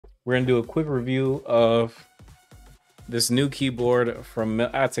We're gonna do a quick review of this new keyboard from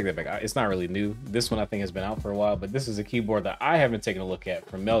I take that back. It's not really new. This one I think has been out for a while, but this is a keyboard that I haven't taken a look at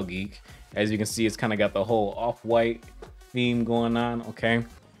from Melgeek. As you can see, it's kind of got the whole off-white theme going on. Okay,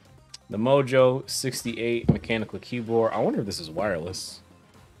 the Mojo 68 mechanical keyboard. I wonder if this is wireless.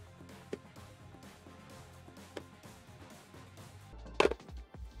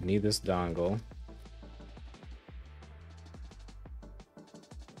 Need this dongle.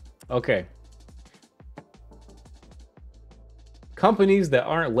 Okay. Companies that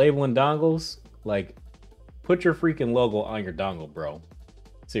aren't labeling dongles, like, put your freaking logo on your dongle, bro.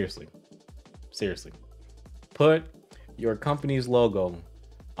 Seriously. Seriously. Put your company's logo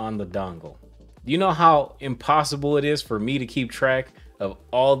on the dongle. Do you know how impossible it is for me to keep track of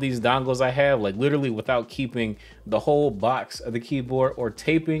all these dongles I have? Like, literally without keeping the whole box of the keyboard or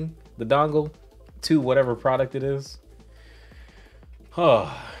taping the dongle to whatever product it is.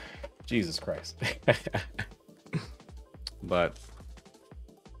 Oh, Jesus Christ. But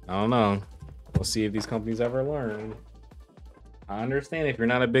I don't know. We'll see if these companies ever learn. I understand if you're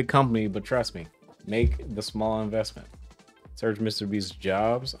not a big company, but trust me, make the small investment. Search Mr. Beast's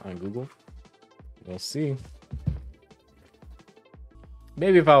jobs on Google. We'll see.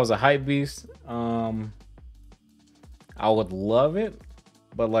 Maybe if I was a hype beast, I would love it.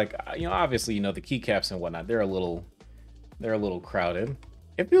 But like, you know, obviously, you know, the keycaps and whatnot, they're a little crowded.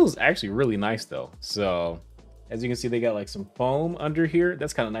 It feels actually really nice though. So as you can see, they got like some foam under here.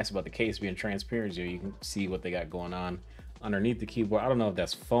 That's kind of nice about the case being transparent. You can see what they got going on underneath the keyboard. I don't know if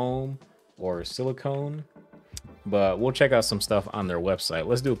that's foam or silicone, but we'll check out some stuff on their website.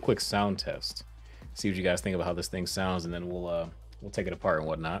 Let's do a quick sound test. See what you guys think about how this thing sounds, and then we'll take it apart and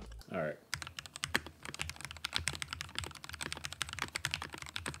whatnot. All right.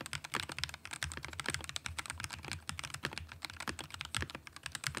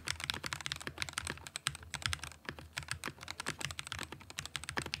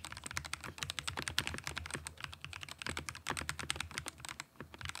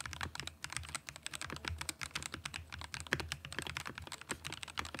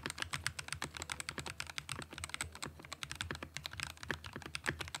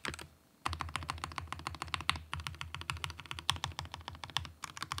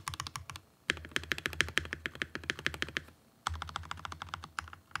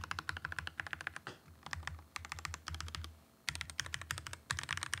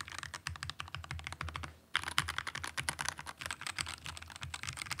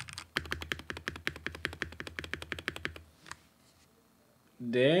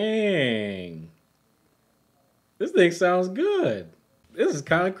 Dang. This thing sounds good. This is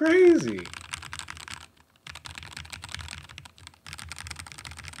kind of crazy.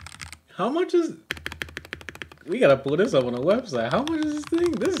 How much is... We gotta pull this up on the website. How much is this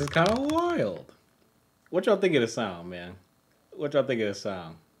thing? This is kind of wild. What y'all think of the sound, man? What y'all think of the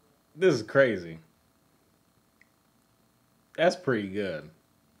sound? This is crazy. That's pretty good.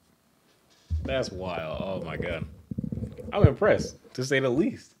 That's wild. Oh my god. I'm impressed, to say the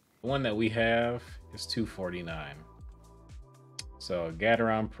least. The one that we have is $249. So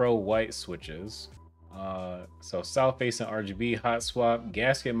Gateron Pro white switches. So south facing RGB, hot swap,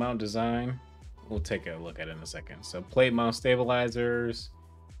 gasket mount design. We'll take a look at it in a second. So plate mount stabilizers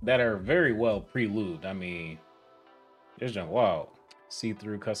that are very well pre-lubed. I mean, this junk, wow.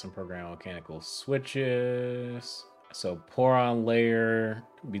 See-through custom program mechanical switches. So pour on layer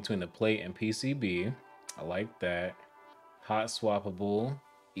between the plate and PCB. I like that. Hot swappable,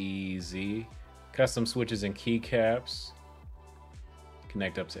 easy. Custom switches and keycaps.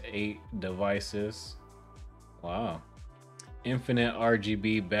 Connect up to 8 devices. Wow. Infinite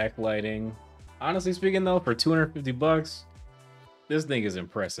RGB backlighting. Honestly speaking though, for 250 bucks, this thing is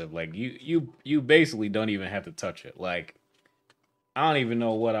impressive. Like you basically don't even have to touch it. Like, I don't even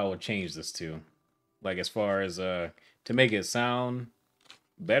know what I would change this to. Like, as far as to make it sound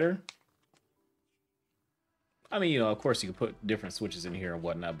better. I mean, you know, of course you can put different switches in here and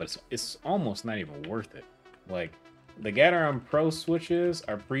whatnot, but it's almost not even worth it. Like, the Gateron Pro switches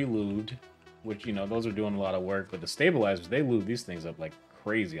are pre-lubed, which, you know, those are doing a lot of work, but the stabilizers, they lube these things up like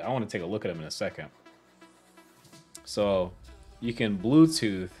crazy. I want to take a look at them in a second. So you can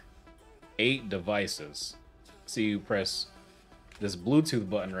Bluetooth 8 devices. So you press this Bluetooth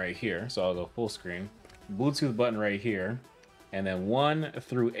button right here. So I'll go full screen. Bluetooth button right here. And then 1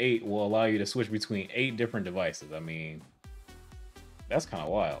 through 8 will allow you to switch between 8 different devices. I mean, that's kind of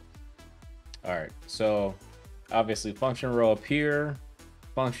wild. All right, so obviously function row up here,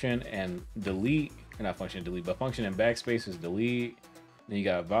 function and delete, or not function and delete, but function and backspace is delete. Then you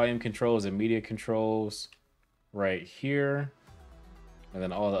got volume controls and media controls right here. And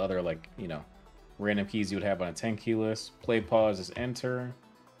then all the other, like, you know, random keys you would have on a 10 key list. Play, pause is enter.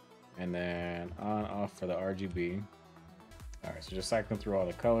 And then on, off for the RGB. All right, so just cycling through all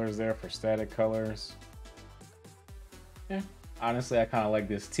the colors there for static colors. Yeah, honestly, I kind of like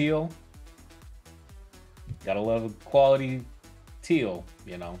this teal. Gotta love quality teal,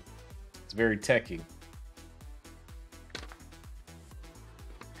 you know. It's very techy.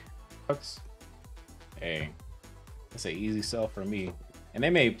 Hey, it's an easy sell for me. And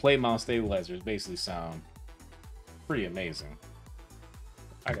they made plate mount stabilizers basically sound pretty amazing.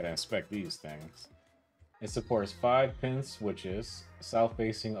 I gotta inspect these things. It supports 5-pin switches,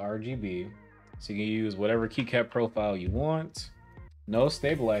 south-facing RGB, so you can use whatever keycap profile you want. No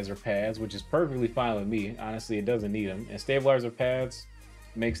stabilizer pads, which is perfectly fine with me. Honestly, it doesn't need them. And stabilizer pads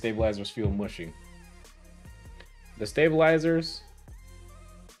make stabilizers feel mushy. The stabilizers,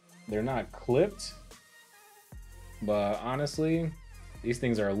 they're not clipped, but honestly, these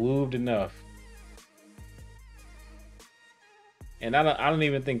things are lubed enough. And I don't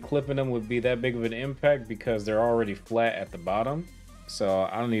even think clipping them would be that big of an impact because they're already flat at the bottom. So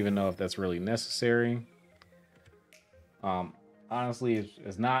I don't even know if that's really necessary. Honestly,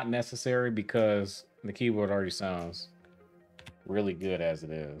 it's not necessary because the keyboard already sounds really good as it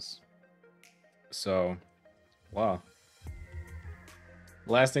is. So, wow.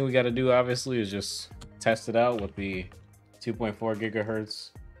 The last thing we got to do, obviously, is just test it out with the 2.4 gigahertz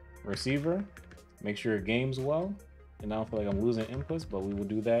receiver. Make sure it games well. And I don't feel like I'm losing inputs, but we will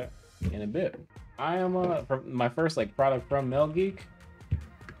do that in a bit. I am my first like product from Melgeek.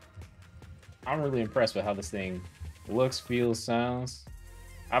 I'm really impressed with how this thing looks, feels, sounds.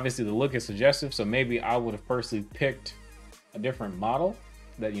 Obviously, the look is suggestive, so maybe I would have personally picked a different model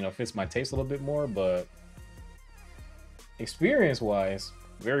that, you know, fits my taste a little bit more. But experience-wise,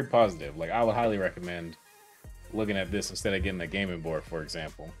 very positive. Like, I would highly recommend looking at this instead of getting a gaming board, for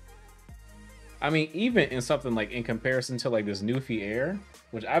example. I mean, even in something like in comparison to like this Newfie Air,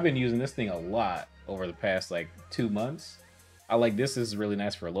 which I've been using this thing a lot over the past like 2 months. I like this is really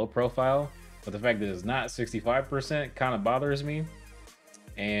nice for a low profile, but the fact that it's not 65% kind of bothers me.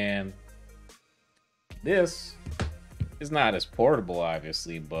 And this is not as portable,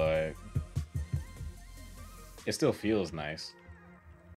 obviously, but it still feels nice.